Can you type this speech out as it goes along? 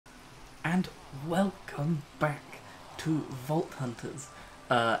and welcome back to Vault Hunters.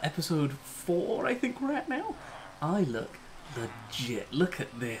 Episode 4, I think we're at now. I look legit. Look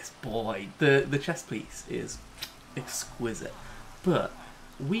at this, boy. The chest piece is exquisite. But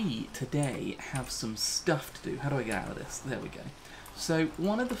we today have some stuff to do. How do I get out of this? There we go. So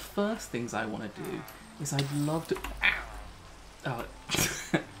one of the first things I want to do is I'd love to... Oh.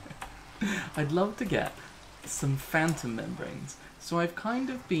 I'd love to get some phantom membranes. So I've kind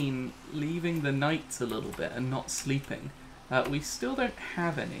of been leaving the nights a little bit and not sleeping. We still don't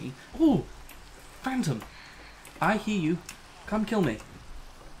have any. Ooh! Phantom! I hear you. Come kill me.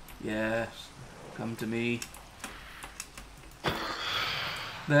 Yes. Come to me.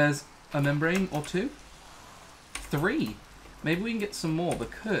 There's a membrane or two. 3. Maybe we can get some more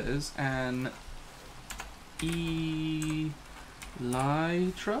because an elytra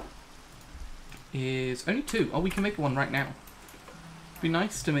is only 2. Oh, we can make one right now. It'd be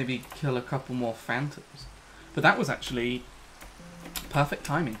nice to maybe kill a couple more phantoms. But that was actually perfect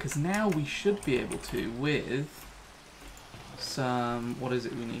timing, because now we should be able to with some... What is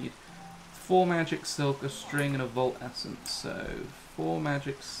it we need? 4 magic silk, a string, and a vault essence. So 4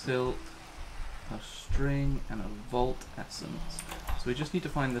 magic silk, a string, and a vault essence. So we just need to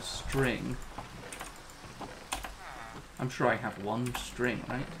find the string. I'm sure I have 1 string,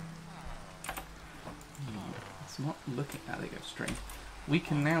 right? It's not looking... Ah, there you go, string. We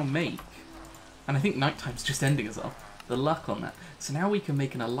can now make... And I think nighttime's just ending as well. The luck on that. So now we can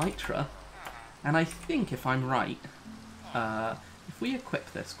make an elytra. And I think, if I'm right, if we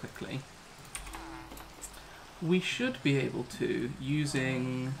equip this quickly, we should be able to,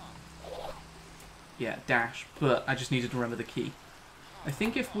 using... Yeah, dash, but I just needed to remember the key. I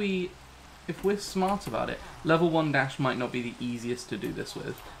think if we're smart about it, level 1 dash might not be the easiest to do this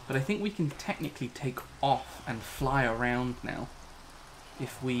with, but I think we can technically take off and fly around now,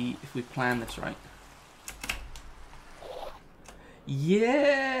 if we plan this right.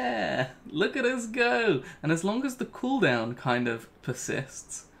 Yeah! Look at us go! And as long as the cooldown kind of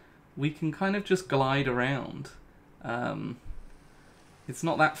persists, we can kind of just glide around. It's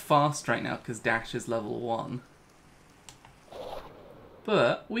not that fast right now because dash is level 1.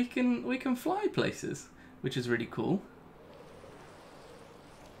 But we can fly places, which is really cool.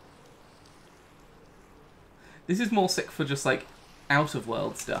 This is more sick for just like out of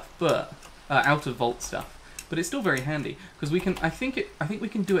world stuff, but out of vault stuff. But it's still very handy because we can. I think we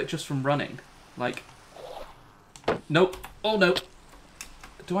can do it just from running. Like, nope. Oh no.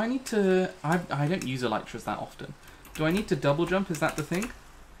 Do I need to? I don't use elytras that often. Do I need to double jump? Is that the thing?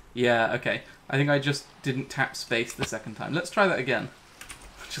 Yeah. Okay. I think I just didn't tap space the second time. Let's try that again.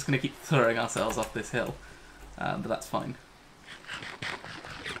 Just going to keep throwing ourselves off this hill. But that's fine.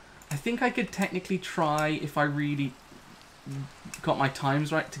 I think I could technically try, if I really got my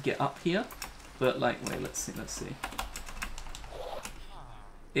times right, to get up here. But, like, wait, let's see.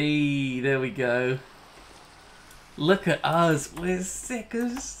 Hey, there we go. Look at us. We're sick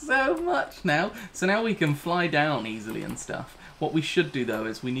of so much now. So now we can fly down easily and stuff. What we should do, though,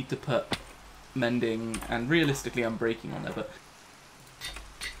 is we need to put mending and realistically unbreaking on there, but...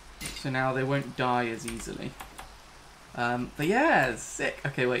 So now they won't die as easily. But yeah, sick.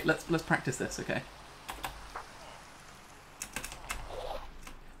 Okay, wait, let's practice this, okay?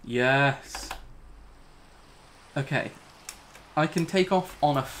 Yes. Okay. I can take off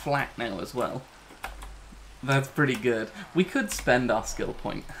on a flat now as well. That's pretty good. We could spend our skill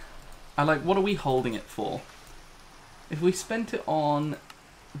point. What are we holding it for? If we spent it on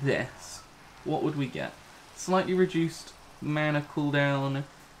this, what would we get? Slightly reduced mana cooldown,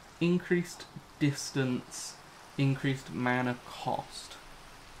 increased distance, increased mana cost.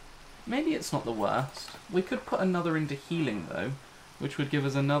 Maybe it's not the worst. We could put another into healing though, which would give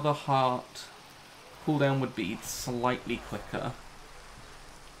us another heart. Cooldown would be slightly quicker.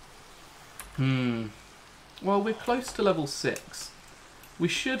 Well, we're close to level 6. We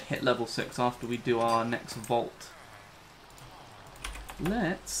should hit level 6 after we do our next vault.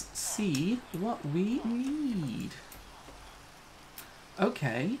 Let's see what we need.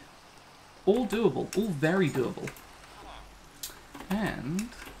 Okay. All doable. All very doable. And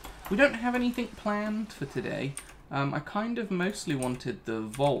we don't have anything planned for today. I kind of mostly wanted the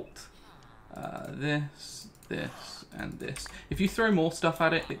vault. This, and this. If you throw more stuff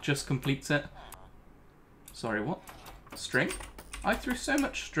at it, it just completes it. Sorry, what? String? I threw so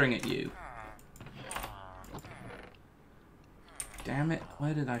much string at you. Damn it,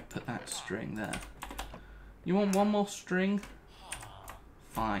 where did I put that string there? You want one more string?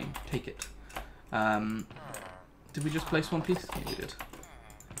 Fine, take it. Did we just place one piece? Yeah, we did.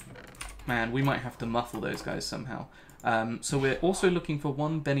 Man, we might have to muffle those guys somehow. So we're also looking for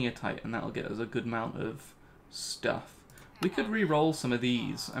one Beniatite, and that'll get us a good amount of stuff. We could re-roll some of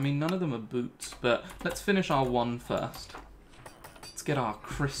these. I mean, none of them are boots, but let's finish our one first. Let's get our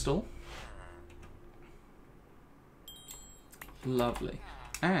crystal. Lovely.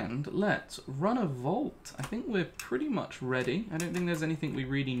 And let's run a vault. I think we're pretty much ready. I don't think there's anything we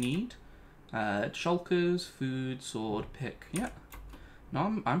really need. Shulkers, food, sword, pick. Yeah.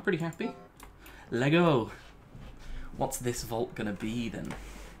 No, I'm pretty happy. Lego. What's this vault gonna be then?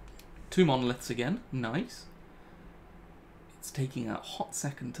 2 monoliths again. Nice. It's taking a hot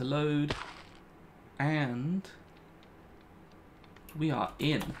second to load. And we are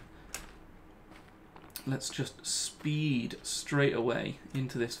in. Let's just speed straight away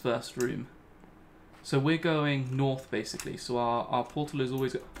into this first room. So we're going north, basically. So our portal is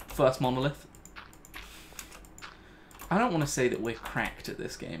always... First monolith. I don't want to say that we're cracked at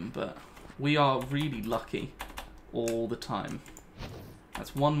this game, but we are really lucky all the time.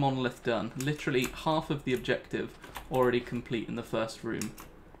 That's 1 monolith done. Literally half of the objective already complete in the first room.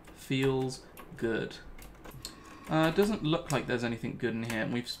 Feels good. Doesn't look like there's anything good in here.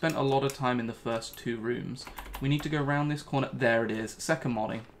 And we've spent a lot of time in the first 2 rooms. We need to go around this corner. There it is. Second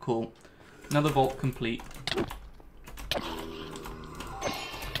modding. Cool. Another vault complete.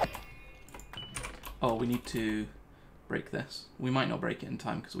 Oh, we need to break this. We might not break it in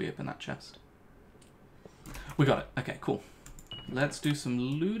time because we opened that chest. We got it. Okay, cool. Let's do some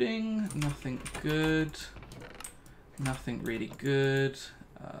looting. Nothing good. Nothing really good.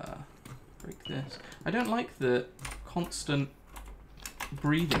 Break this. I don't like the constant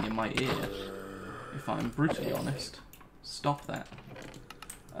breathing in my ear, if I'm brutally honest. Stop that.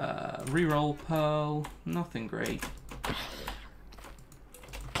 Reroll pearl. Nothing great.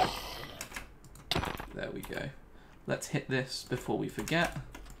 There we go. Let's hit this before we forget.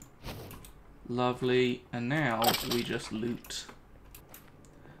 Lovely. And now we just loot.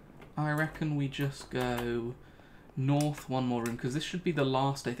 I reckon we just go north 1 more room, because this should be the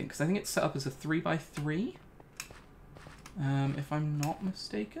last, I think. Because I think it's set up as a 3x3. If I'm not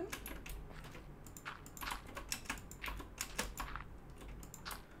mistaken.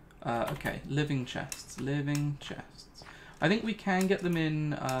 Okay, living chests. Living chests. I think we can get them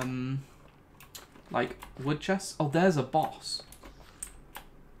in, like, wood chests. Oh, there's a boss.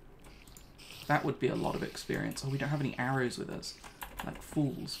 That would be a lot of experience. Oh, we don't have any arrows with us. Like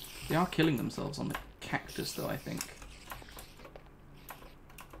fools. They are killing themselves on the cactus, though, I think.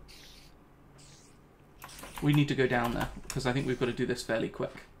 We need to go down there, because I think we've got to do this fairly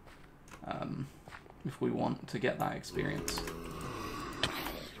quick. If we want to get that experience.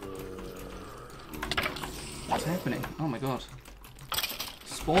 What's happening? Oh my god.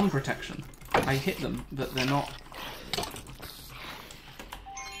 Spawn protection. I hit them, but they're not...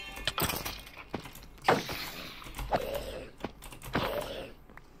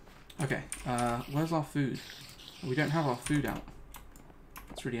 Okay, where's our food? We don't have our food out.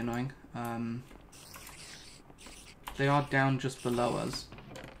 That's really annoying. They are down just below us.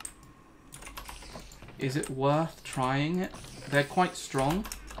 Is it worth trying it? They're quite strong.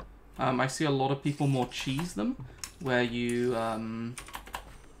 I see a lot of people more cheese them, where you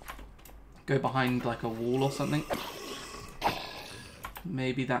go behind like a wall or something.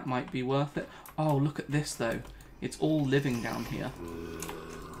 Maybe that might be worth it. Oh, look at this though. It's all living down here.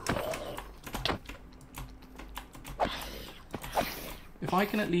 If I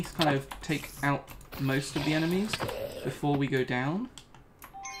can at least kind of take out most of the enemies before we go down.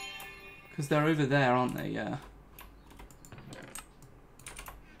 Because they're over there, aren't they? Yeah.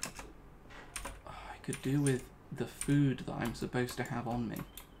 Oh, I could do with the food that I'm supposed to have on me.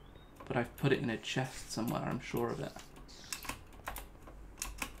 But I've put it in a chest somewhere, I'm sure of it.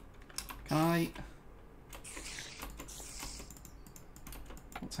 Can I...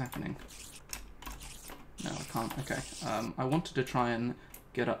 What's happening? No, I can't. Okay. I wanted to try and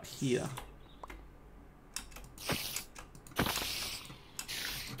get up here.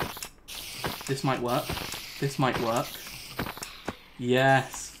 This might work. This might work.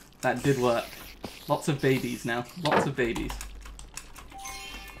 Yes, that did work. Lots of babies now. Lots of babies.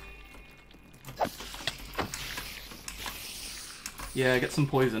 Yeah, get some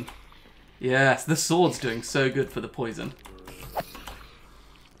poison. Yes, the sword's doing so good for the poison.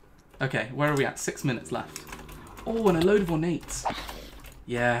 Okay, where are we at? 6 minutes left. Oh, and a load of ornates.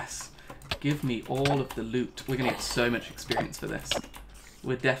 Yes. Give me all of the loot. We're going to get so much experience for this.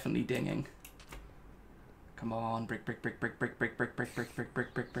 We're definitely dinging. Come on, brick, brick, brick, brick, brick, brick, brick, brick, brick, brick,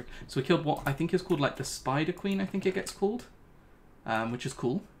 brick, brick, brick. So we killed what I think is called like the Spider Queen, I think it gets called. Which is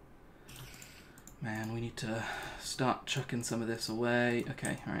cool. Man, we need to start chucking some of this away.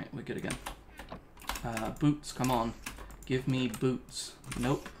 Okay, alright, we're good again. Boots, come on. Give me boots.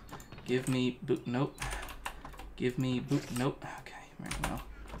 Nope. Give me boot. Nope. Give me boot. Nope. Okay, right, well.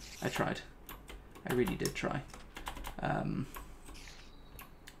 I tried. I really did try. Are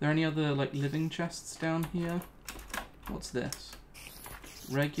there any other, like, living chests down here? What's this?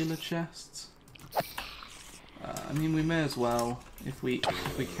 Regular chests? I mean, we may as well, if we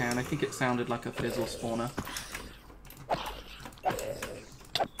can. I think it sounded like a fizzle spawner.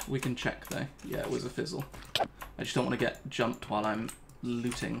 We can check, though. Yeah, it was a fizzle. I just don't want to get jumped while I'm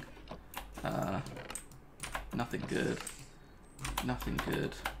looting. Nothing good. Nothing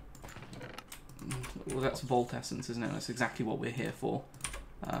good. Well, that's Vault Essence, isn't it? That's exactly what we're here for.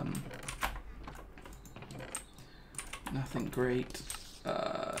 Nothing great.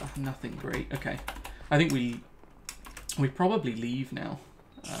 Nothing great. Okay. I think we probably leave now.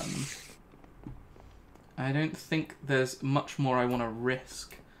 I don't think there's much more I want to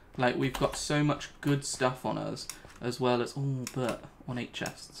risk. Like, we've got so much good stuff on us, as well as... Oh, but on 8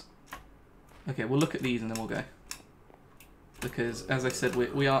 chests. Okay, we'll look at these and then we'll go. Because, as I said,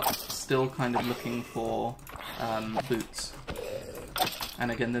 we are still kind of looking for boots. And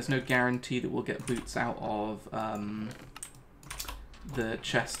again, there's no guarantee that we'll get boots out of the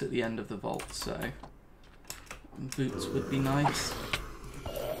chest at the end of the vault, so... Boots would be nice.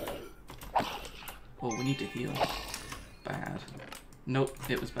 Oh, we need to heal. Bad. Nope,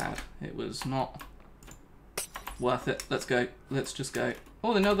 it was bad. It was not worth it. Let's go. Let's just go.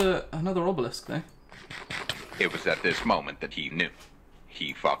 Oh, another obelisk there. It was at this moment that he knew.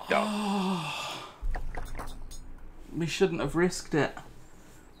 He fucked up. We shouldn't have risked it.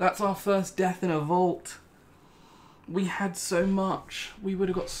 That's our first death in a vault. We had so much. We would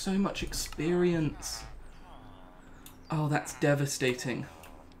have got so much experience. Oh, that's devastating.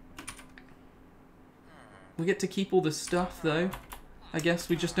 We get to keep all the stuff, though. I guess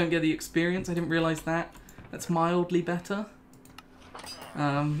we just don't get the experience. I didn't realise that. That's mildly better.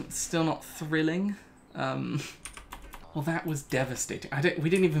 Still not thrilling. Well, that was devastating. We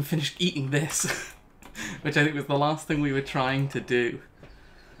didn't even finish eating this, which I think was the last thing we were trying to do.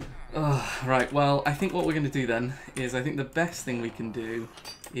 Right, well, I think what we're going to do then is I think the best thing we can do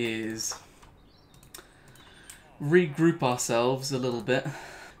is regroup ourselves a little bit.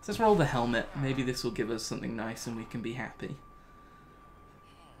 So let's roll the helmet. Maybe this will give us something nice and we can be happy.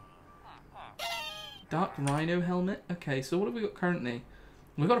 Dark Rhino helmet? Okay, so what have we got currently?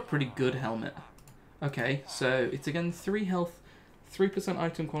 We've got a pretty good helmet. Okay, so it's again 3 health, 3%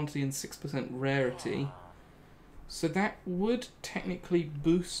 item quantity and 6% rarity. So that would technically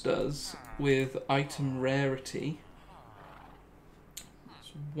boost us with item rarity.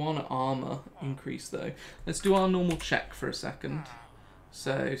 It's 1 armor increase though. Let's do our normal check for a second.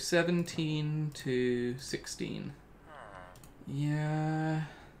 So 17 to 16. Yeah.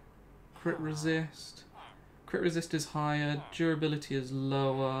 Crit resist. Crit resist is higher, durability is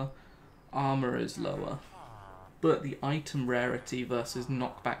lower, armor is lower. But the item rarity versus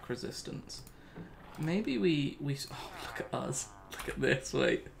knockback resistance. Maybe we oh, look at us. Look at this,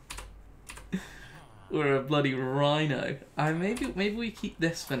 wait. We're a bloody rhino. Maybe we keep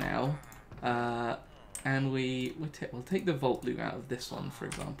this for now. And we'll take the vault loot out of this one, for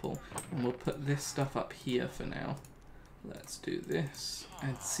example. And we'll put this stuff up here for now. Let's do this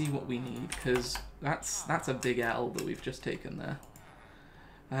and see what we need, because that's a big L that we've just taken there.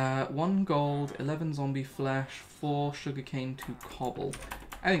 1 gold, 11 zombie flesh, 4 sugarcane, 2 cobble.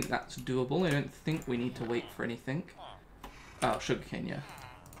 I think that's doable. I don't think we need to wait for anything. Oh, sugarcane, yeah.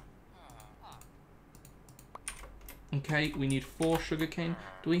 Okay, we need 4 sugarcane.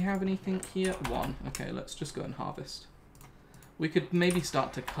 Do we have anything here? 1. Okay, let's just go and harvest. We could maybe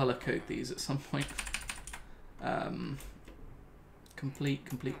start to color code these at some point. Complete.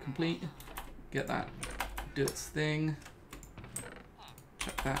 Get that. Do its thing.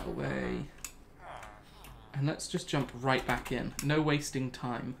 Chuck that away. And let's just jump right back in. No wasting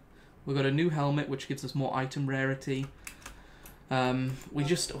time. We've got a new helmet, which gives us more item rarity.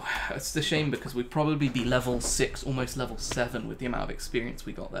 It's a shame because we'd probably be level 6, almost level 7 with the amount of experience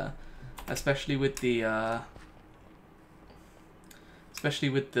we got there. Especially with the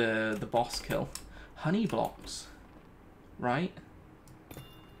boss kill. Honey blocks, right?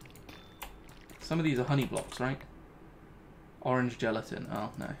 Some of these are honey blocks, right? Orange gelatin,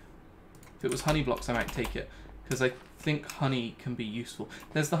 oh no. If it was honey blocks, I might take it, because I think honey can be useful.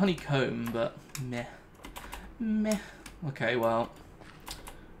 There's the honeycomb, but meh. Meh. Okay, well,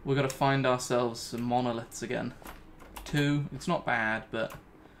 we've got to find ourselves some monoliths again. 2, it's not bad, but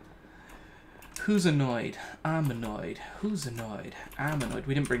who's annoyed? I'm annoyed. Who's annoyed? I'm annoyed.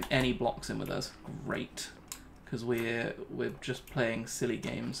 We didn't bring any blocks in with us. Great. Because we're just playing silly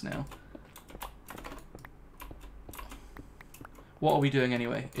games now. What are we doing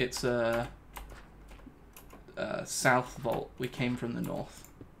anyway? It's a south vault. We came from the north.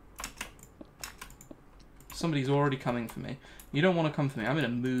 Somebody's already coming for me. You don't want to come for me. I'm in a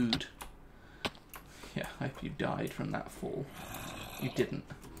mood. Yeah, I hope you died from that fall. You didn't.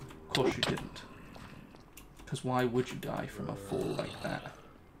 Of course you didn't. Because why would you die from a fall like that?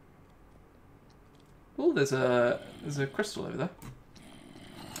 Oh, there's a crystal over there.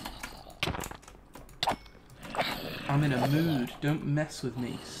 I'm in a mood. Don't mess with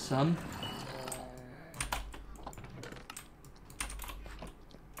me, son.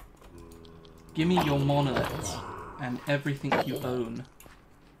 Give me your monoliths and everything you own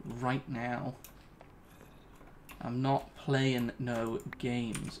right now. I'm not playing no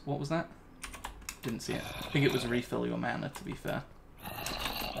games. What was that? Didn't see it. I think it was refill your mana, to be fair.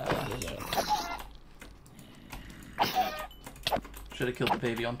 Should have killed the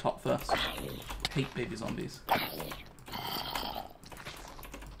baby on top first. Hate baby zombies.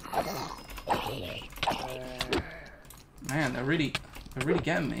 Man, they're really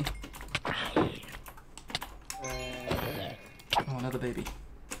getting me. Oh, another baby.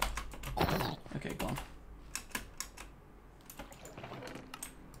 Okay, gone.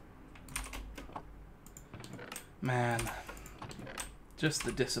 Man, just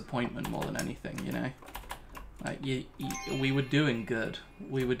the disappointment more than anything, you know. Like we were doing good,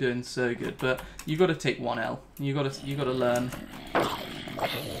 we were doing so good, but you got to take one L. You got to learn.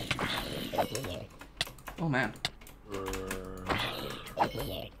 Oh man,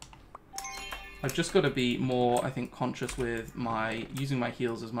 I've just got to be more, I think, conscious with using my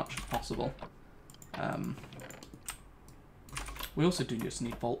heals as much as possible. We also do just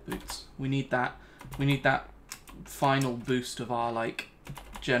need vault boots. We need that. We need that final boost of our like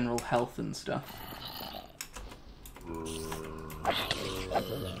general health and stuff.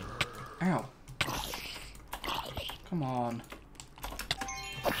 Ow. Come on.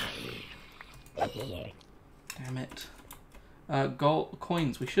 Damn it. Gold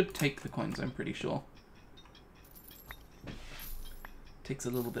coins. We should take the coins, I'm pretty sure. Takes a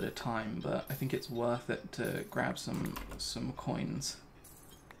little bit of time, but I think it's worth it to grab some coins.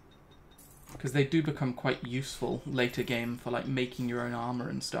 Because they do become quite useful later game for like making your own armor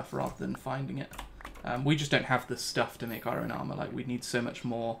and stuff rather than finding it. We just don't have the stuff to make our own armor. Like, we need so much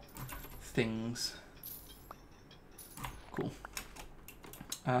more things. Cool.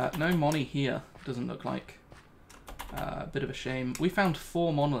 No money here, doesn't look like. A bit of a shame. We found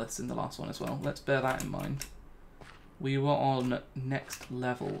 4 monoliths in the last one as well. Let's bear that in mind. We were on next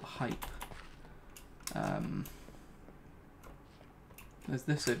level hype. There's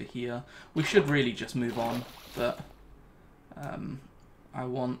this over here. We should really just move on, but I don't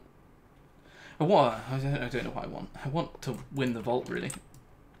know what I want. I want to win the vault, really.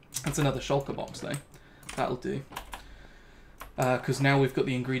 That's another shulker box, though. That'll do. Because now we've got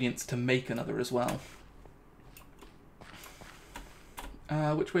the ingredients to make another as well.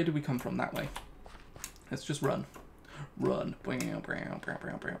 Which way did we come from? That way. Let's just run. Run. Get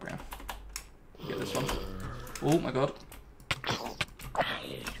this one. Oh my god.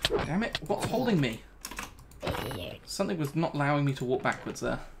 Damn it. What's holding me? Something was not allowing me to walk backwards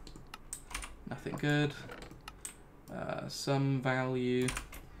there. Nothing good. Some value.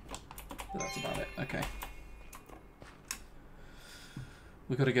 But that's about it. Okay.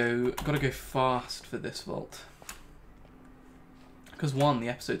 We gotta go fast for this vault. Because one, the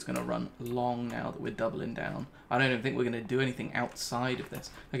episode's gonna run long now that we're doubling down. I don't even think we're gonna do anything outside of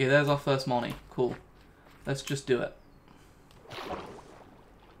this. Okay, there's our first Moni. Cool. Let's just do it.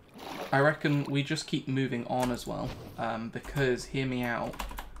 I reckon we just keep moving on as well. Because, hear me out,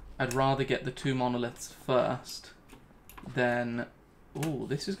 I'd rather get the 2 monoliths first than... Ooh,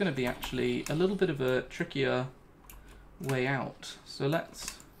 this is going to be actually a little bit of a trickier way out. So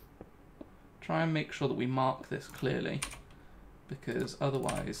let's try and make sure that we mark this clearly, because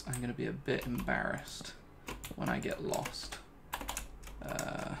otherwise I'm going to be a bit embarrassed when I get lost.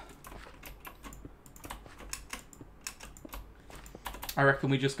 I reckon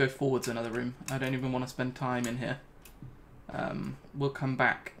we just go forwards another room. I don't even want to spend time in here. We'll come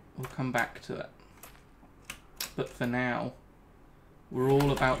back. We'll come back to it. But for now, we're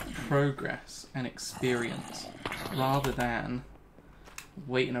all about progress and experience, rather than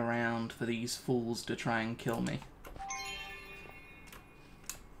waiting around for these fools to try and kill me.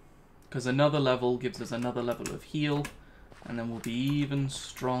 Because another level gives us another level of heal, and then we'll be even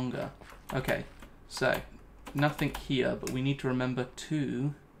stronger. Okay, so nothing here, but we need to remember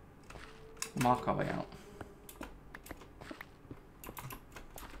to mark our way out.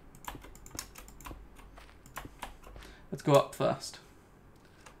 Let's go up first.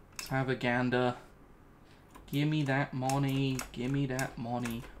 Let's have a gander. Gimme that money. Gimme that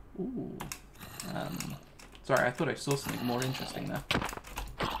money. Ooh. Sorry, I thought I saw something more interesting there.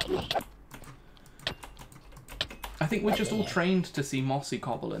 I think we're just all trained to see mossy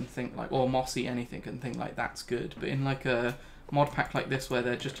cobble and think like, or mossy anything and think like that's good. But in like a mod pack like this where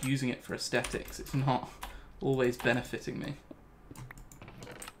they're just using it for aesthetics, it's not always benefiting me.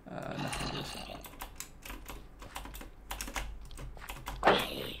 Nothing good.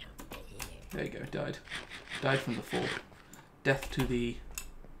 There you go, died. Died from the fall. Death to the...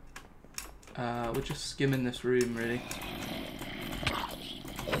 we're just skimming this room, really.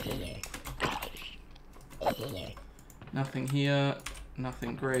 Nothing here.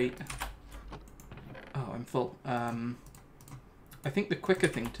 Nothing great. Oh, I'm full. I think the quicker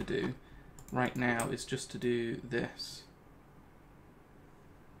thing to do right now is just to do this.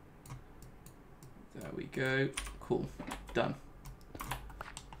 There we go. Cool. Done.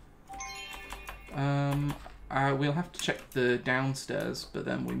 We'll have to check the downstairs, but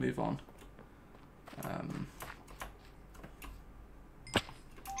then we move on.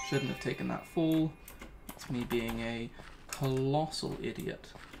 Shouldn't have taken that fall. That's me being a colossal idiot.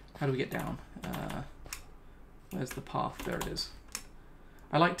 How do we get down? Where's the path? There it is.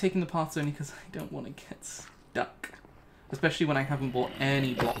 I like taking the paths only because I don't want to get stuck. Especially when I haven't brought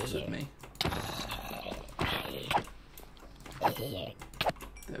any blocks with me.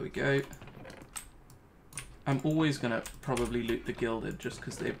 There we go. I'm always going to probably loot the Gilded just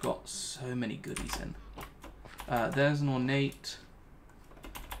because they've got so many goodies in. There's an ornate.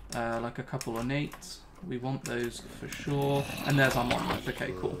 Like a couple ornates. We want those for sure. And there's our monolith.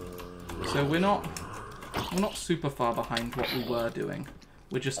 Okay, cool. So we're not super far behind what we were doing.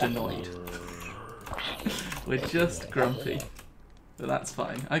 We're just annoyed. We're just grumpy. But that's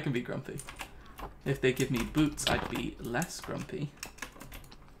fine. I can be grumpy. If they give me boots, I'd be less grumpy.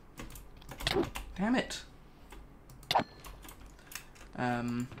 Damn it!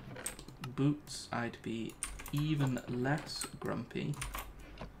 Boots, I'd be even less grumpy.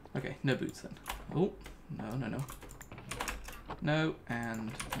 Okay, no boots then. Oh, no. No,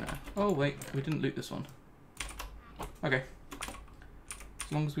 and no. Oh, wait, we didn't loot this one. Okay.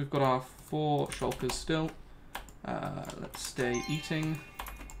 As long as we've got our 4 shulkers still. Let's stay eating.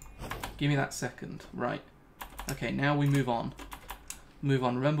 Give me that second. Right. Okay, now we move on. Move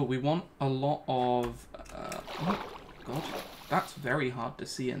on. Remember, we want a lot of... oh, God. That's very hard to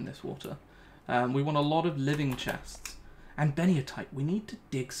see in this water. We want a lot of living chests. And beniotite. We need to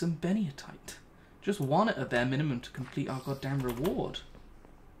dig some beniotite. Just one at a bare minimum to complete our goddamn reward.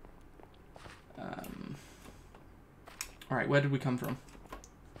 Alright, where did we come from?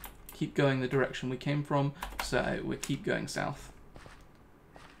 Keep going the direction we came from, so we keep going south.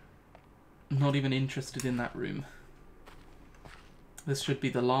 Not even interested in that room. This should be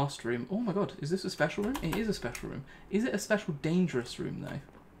the last room. Oh my god, is this a special room? It is a special room. Is it a special dangerous room though?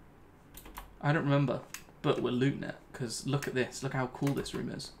 I don't remember, but we're looting it, because look at this. Look how cool this room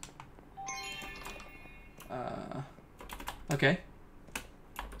is. Okay.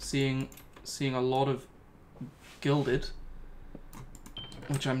 Seeing a lot of gilded,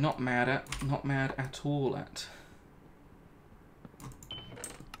 which I'm not mad at. Not mad at all at.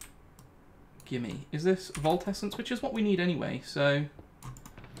 Gimme. Is this Vault Essence? Which is what we need anyway, so...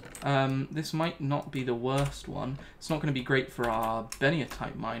 this might not be the worst one. It's not going to be great for our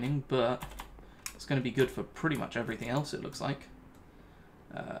beniotite mining, but it's going to be good for pretty much everything else, it looks like.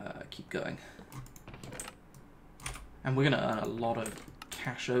 Keep going. And we're going to earn a lot of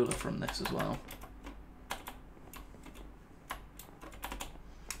cashola from this as well.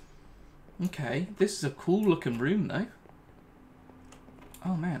 Okay, this is a cool looking room though.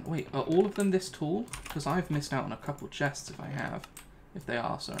 Oh man, wait, are all of them this tall? Because I've missed out on a couple chests if I have. If they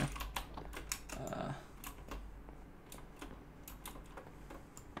are, sorry.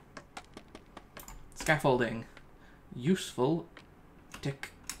 Scaffolding. Useful.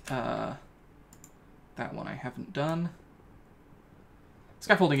 Tick. That one I haven't done.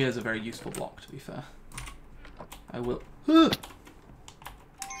 Scaffolding is a very useful block, to be fair. I will...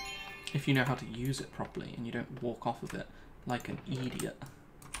 if you know how to use it properly and you don't walk off of it like an idiot.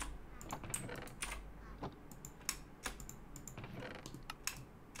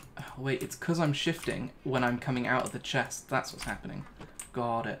 Oh, wait, it's because I'm shifting when I'm coming out of the chest. That's what's happening.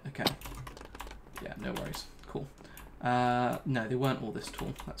 Got it. Okay. Yeah, no worries. Cool. No, they weren't all this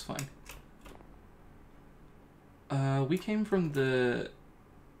tall. That's fine. We came from the...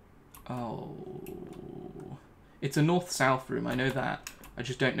 Oh... It's a north-south room, I know that. I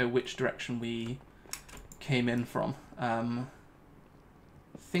just don't know which direction we came in from. I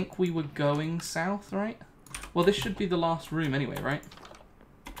think we were going south, right? Well, this should be the last room anyway, right?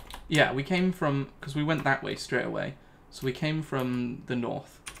 Yeah, we came from... Because we went that way straight away. So we came from the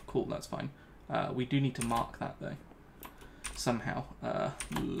north. Cool, that's fine. We do need to mark that, though. Somehow.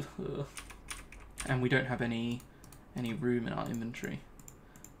 And we don't have any room in our inventory.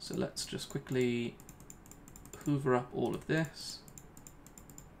 So let's just quickly hoover up all of this.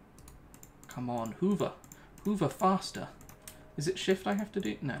 Come on, hoover. Hoover faster. Is it shift I have to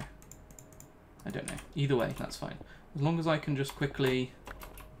do? No. I don't know. Either way, that's fine. As long as I can just quickly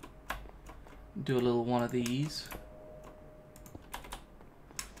do a little one of these.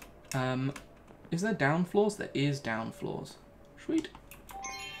 Is there down floors? There is down floors. Sweet.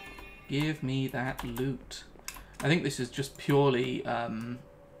 Give me that loot. I think this is just purely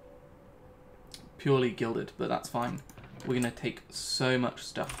purely gilded, but that's fine. We're going to take so much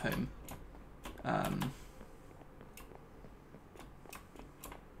stuff home.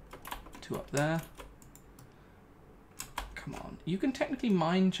 Two up there. Come on. You can technically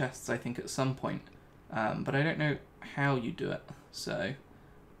mine chests, I think, at some point. But I don't know how you do it. So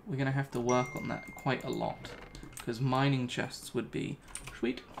we're going to have to work on that quite a lot. Because mining chests would be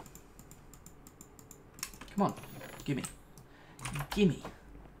sweet. Come on. Gimme. Gimme.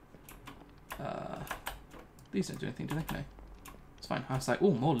 These don't do anything, do they? No. It's fine. I was like,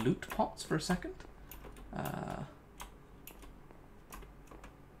 oh, more loot pots for a second.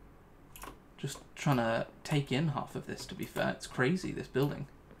 Just trying to take in half of this, to be fair. It's crazy, this building.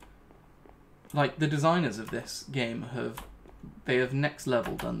 Like, the designers of this game they have next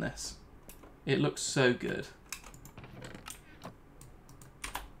level done this. It looks so good.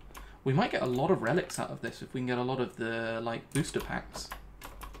 We might get a lot of relics out of this if we can get a lot of the, like, booster packs.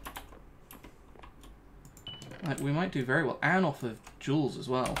 Like, we might do very well. And off of jewels as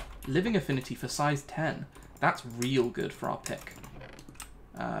well. Living affinity for size 10. That's real good for our pick.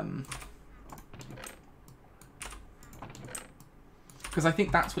 Because I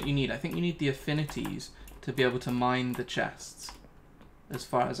think that's what you need. I think you need the affinities to be able to mine the chests, as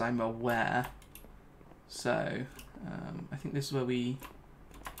far as I'm aware. So, I think this is where we...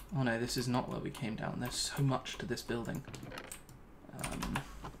 Oh no, this is not where we came down. There's so much to this building.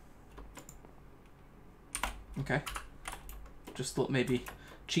 Okay. Just thought maybe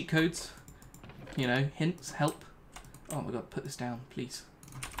cheat codes, you know, hints, help. Oh my god, put this down, please.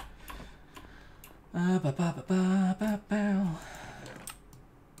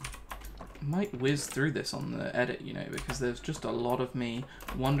 Might whiz through this on the edit, you know, because there's just a lot of me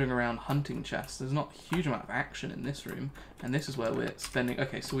wandering around hunting chests. There's not a huge amount of action in this room, and this is where we're spending...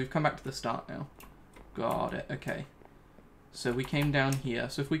 Okay, so we've come back to the start now. Got it, okay. So we came down here.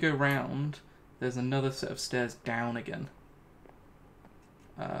 So if we go round, there's another set of stairs down again.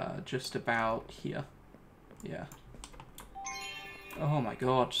 Just about here. Yeah. Oh my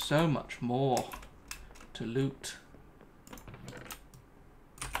god, so much more to loot.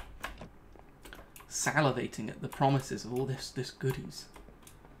 Salivating at the promises of all this goodies.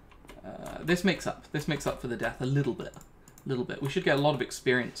 This makes up for the death a little bit. We should get a lot of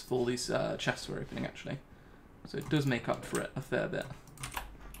experience for all these chests we're opening, actually. So it does make up for it a fair bit.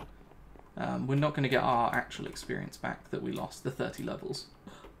 We're not going to get our actual experience back that we lost, the 30 levels.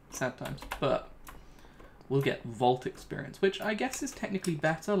 Sad times. But we'll get vault experience, which I guess is technically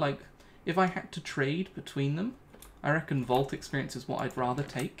better. Like, if I had to trade between them, I reckon vault experience is what I'd rather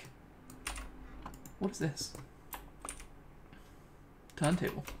take. What is this?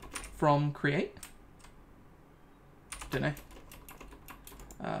 Turntable. From Create? Don't know.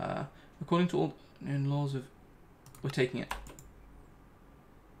 According to all known laws of... We're taking it.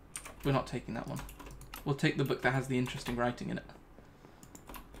 We're not taking that one. We'll take the book that has the interesting writing in it.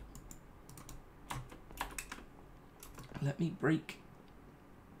 Let me break.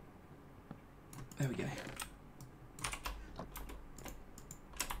 There we go.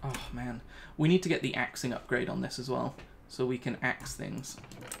 Oh, man. We need to get the axing upgrade on this as well, so we can axe things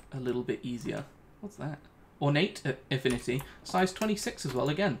a little bit easier. What's that? Ornate affinity. Size 26 as well.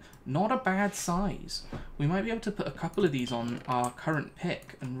 Again, not a bad size. We might be able to put a couple of these on our current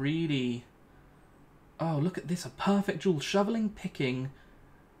pick and really... Oh, look at this. A perfect jewel. Shoveling, picking,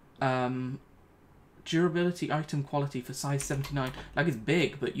 durability, item quality for size 79. Like, it's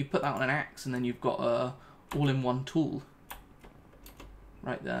big, but you put that on an axe and then you've got a all-in-one tool.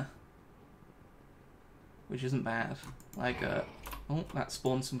 Right there. Which isn't bad. Like, oh, that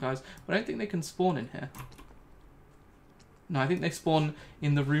spawns some guys. But I don't think they can spawn in here. No, I think they spawn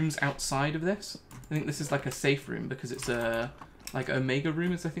in the rooms outside of this. I think this is like a safe room because it's a... Like, Omega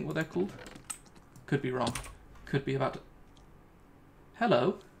room is I think what they're called. Could be wrong. Could be about to...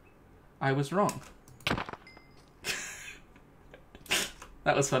 Hello. I was wrong.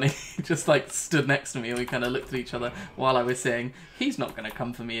 That was funny. He just like stood next to me and we kind of looked at each other while I was saying, he's not going to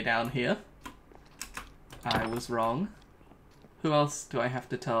come for me down here. I was wrong. Who else do I have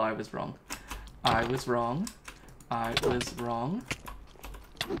to tell I was wrong? I was wrong. I was wrong.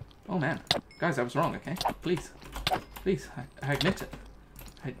 Oh man. Guys, I was wrong, okay? Please. Please. I admit it.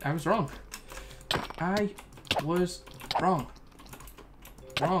 I was wrong. I was wrong.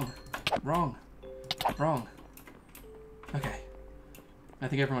 Wrong. Wrong. Wrong. Okay. I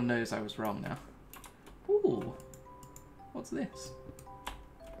think everyone knows I was wrong now. Ooh. What's this?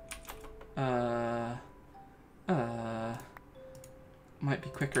 Might be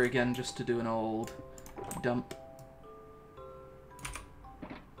quicker again just to do an old dump.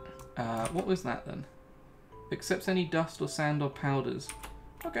 What was that then? Accepts any dust or sand or powders.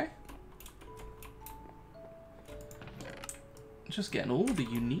 Okay. Just getting all the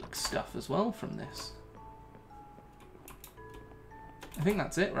unique stuff as well from this. I think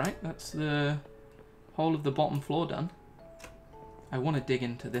that's it, right? That's the whole of the bottom floor done. I want to dig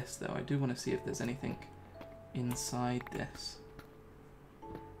into this though. I do want to see if there's anything inside this.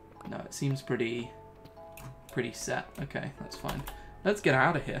 No, it seems pretty set. Okay, that's fine. Let's get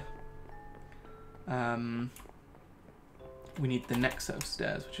out of here. We need the next set of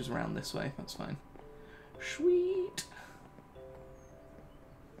stairs, which is around this way. That's fine. Sweet.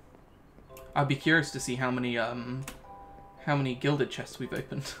 I'd be curious to see how many gilded chests we've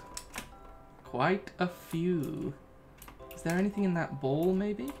opened. Quite a few. Is there anything in that ball,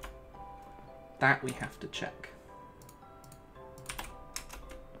 maybe? That we have to check.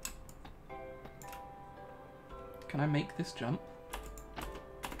 Can I make this jump?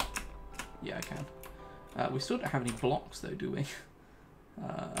 Yeah, I can. We still don't have any blocks, though, do we?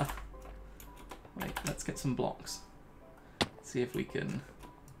 Wait, let's get some blocks. See if we can...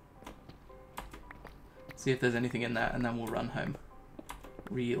 See if there's anything in there, and then we'll run home.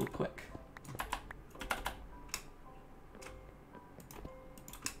 Real quick.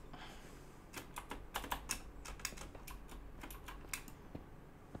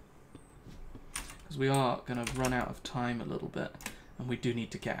 Because we are going to run out of time a little bit, and we do need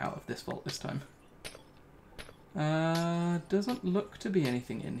to get out of this vault this time. Doesn't look to be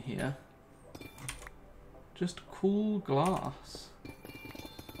anything in here. Just cool glass.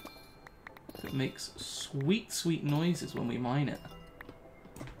 It makes sweet, sweet noises when we mine it.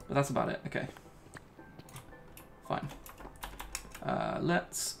 But that's about it. Okay. Fine.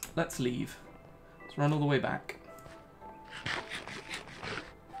 Let's leave. Let's run all the way back.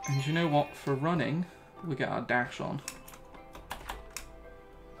 And you know what? For running, we get our dash on.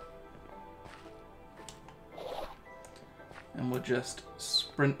 And we'll just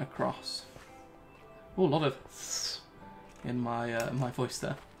sprint across. Oh, a lot of in my my voice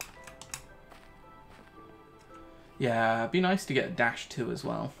there. Yeah, it'd be nice to get a dash too as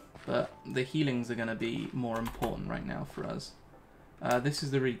well, but the healings are going to be more important right now for us. This is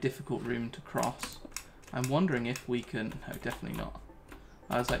the really difficult room to cross. I'm wondering if we can... No, definitely not.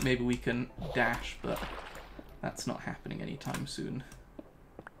 I was like, maybe we can dash, but that's not happening anytime soon.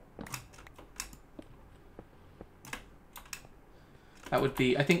 That would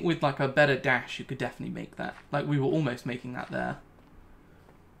be... I think with like a better dash, you could definitely make that. Like, we were almost making that there.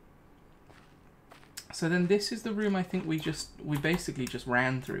 So then this is the room I think we basically just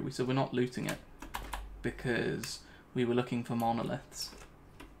ran through. So we're not looting it because we were looking for monoliths.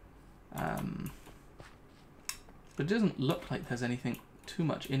 But it doesn't look like there's anything too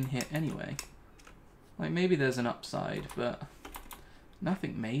much in here anyway. Like maybe there's an upside, but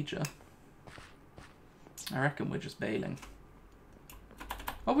nothing major. I reckon we're just bailing.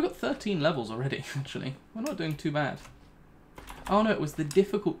 Oh, we got 13 levels already, actually. We're not doing too bad. Oh no, it was the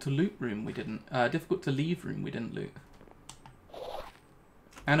difficult to loot room we didn't... difficult to leave room we didn't loot.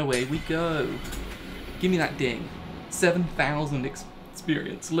 And away we go. Give me that ding. 7,000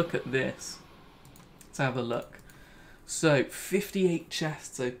 experience. Look at this. Let's have a look. So, 58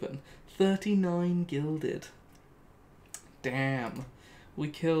 chests open. 39 gilded. Damn. We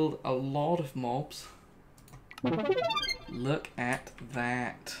killed a lot of mobs. Look at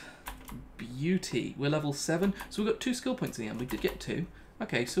that. Beauty. We're level 7. So we've got 2 skill points in the end. We did get 2.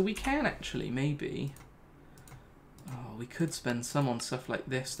 Okay, so we can actually maybe... Oh, we could spend some on stuff like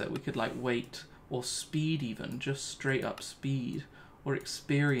this, though. We could, like, wait. Or speed, even. Just straight up speed. Or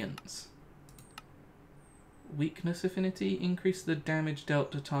experience. Weakness affinity. Increase the damage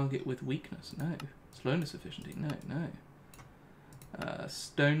dealt to target with weakness. No. Slowness efficiency. No, no.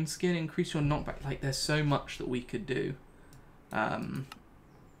 Stone skin. Increase your knockback. Like, there's so much that we could do.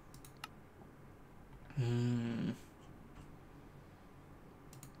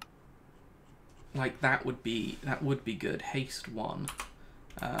 Like that would be good. Haste 1.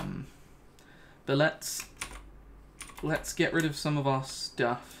 But let's get rid of some of our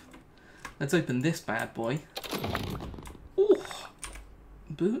stuff. Let's open this bad boy. Ooh,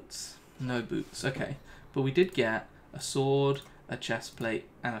 boots? No boots. Okay, but we did get a sword, a chest plate,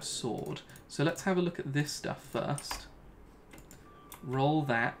 and a sword. So let's have a look at this stuff first. Roll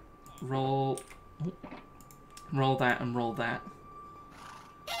that. Roll that and roll that.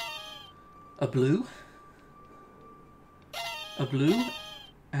 A blue. A blue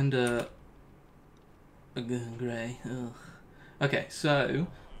and a grey. Ugh. Okay, so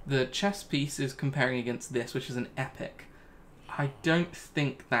the chess piece is comparing against this, which is an epic. I don't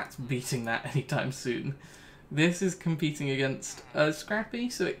think that's beating that anytime soon. This is competing against a scrappy,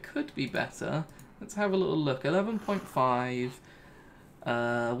 so it could be better. Let's have a little look. 11.5,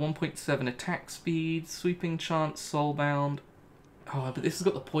 1.7 attack speed, sweeping chance, soulbound. Oh, but this has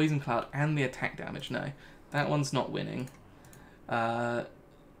got the poison cloud and the attack damage. No, that one's not winning.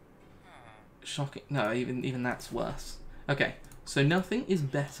 Shocking. No, even that's worse. Okay, so nothing is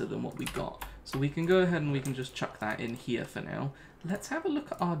better than what we got. So we can go ahead and we can just chuck that in here for now. Let's have a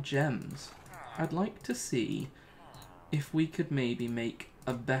look at our gems. I'd like to see if we could maybe make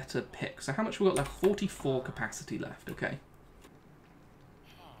a better pick. So how much we got left? 44 capacity left, okay.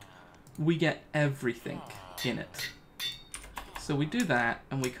 We get everything in it. So we do that,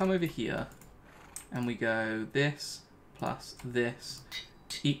 and we come over here, and we go this plus this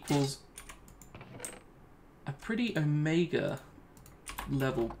equals a pretty omega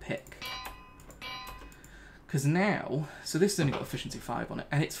level pick. Because now, so this has only got efficiency 5 on it,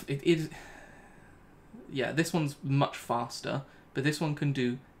 and it is, yeah, this one's much faster, but this one can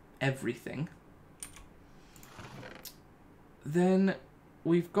do everything. Then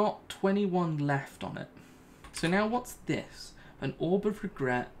we've got 21 left on it. So now what's this? An Orb of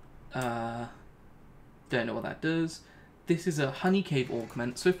Regret. Don't know what that does. This is a Honey Cave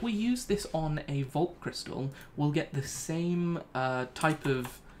Augment. So if we use this on a Vault Crystal, we'll get the same type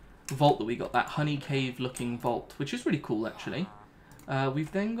of vault that we got, that Honey Cave looking vault, which is really cool actually.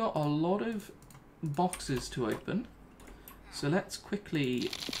 We've then got a lot of boxes to open. So let's quickly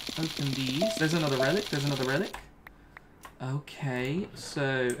open these. There's another relic, there's another relic. Okay,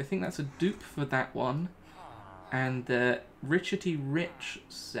 so I think that's a dupe for that one. And the Richety Rich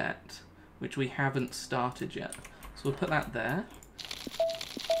set, which we haven't started yet. So we'll put that there.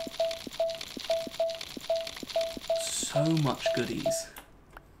 So much goodies.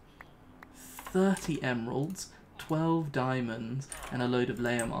 30 emeralds, 12 diamonds, and a load of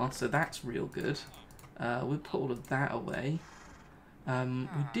Leomar, so that's real good. We'll put all of that away. We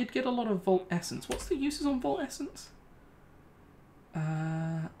did get a lot of Vault Essence. What's the uses on Vault Essence?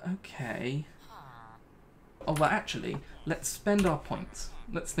 Okay. Oh, well, actually, let's spend our points.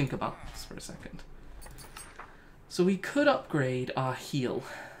 Let's think about this for a second. So we could upgrade our heal,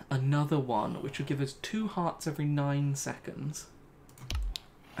 another one, which would give us 2 hearts every 9 seconds.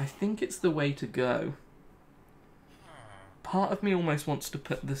 I think it's the way to go. Part of me almost wants to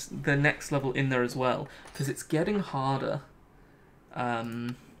put the next level in there as well, because it's getting harder.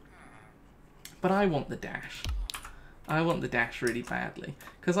 But I want the dash. I want the dash really badly,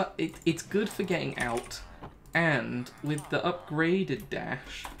 because it's good for getting out, and with the upgraded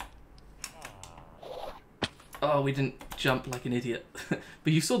dash... Oh, we didn't jump like an idiot.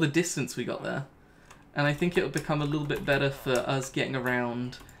 But you saw the distance we got there. And I think it'll become a little bit better for us getting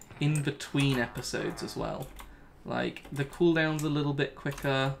around in between episodes as well. Like, the cooldown's a little bit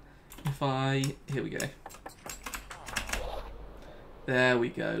quicker. Here we go. There we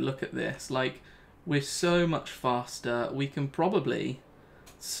go, look at this. Like, we're so much faster. We can probably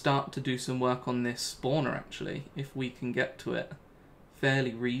start to do some work on this spawner, actually, if we can get to it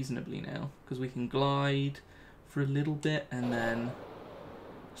fairly reasonably now. Because we can glide for a little bit and then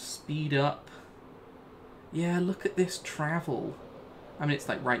speed up. Yeah, look at this travel. I mean, it's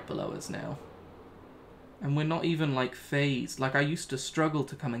like right below us now. And we're not even like phased. Like, I used to struggle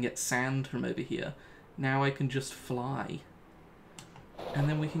to come and get sand from over here. Now I can just fly. And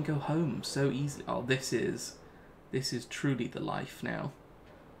then we can go home so easily. Oh, this is truly the life now.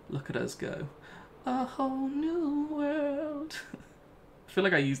 Look at us go. A whole new world. I feel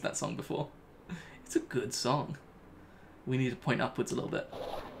like I used that song before. It's a good song. We need to point upwards a little bit.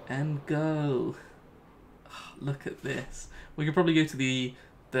 And go. Oh, look at this. We could probably go to the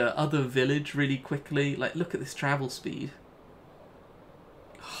other village really quickly. Like, look at this travel speed.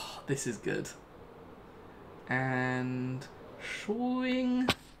 Oh, this is good. And... showing.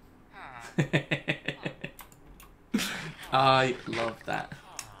 I love that.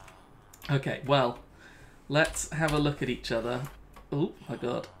 Okay, well, let's have a look at each other. Oh my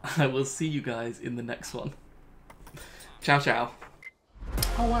god. I will see you guys in the next one. Ciao, ciao.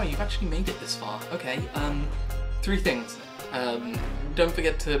 Oh wow, you've actually made it this far. Okay, 3 things. Don't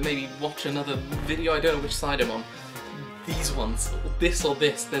forget to maybe watch another video, I don't know which side I'm on. These ones, this or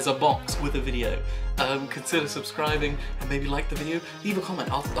this, there's a box with a video. Consider subscribing and maybe like the video. Leave a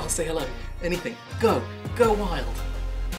comment, I'll say hello. Anything. Go wild.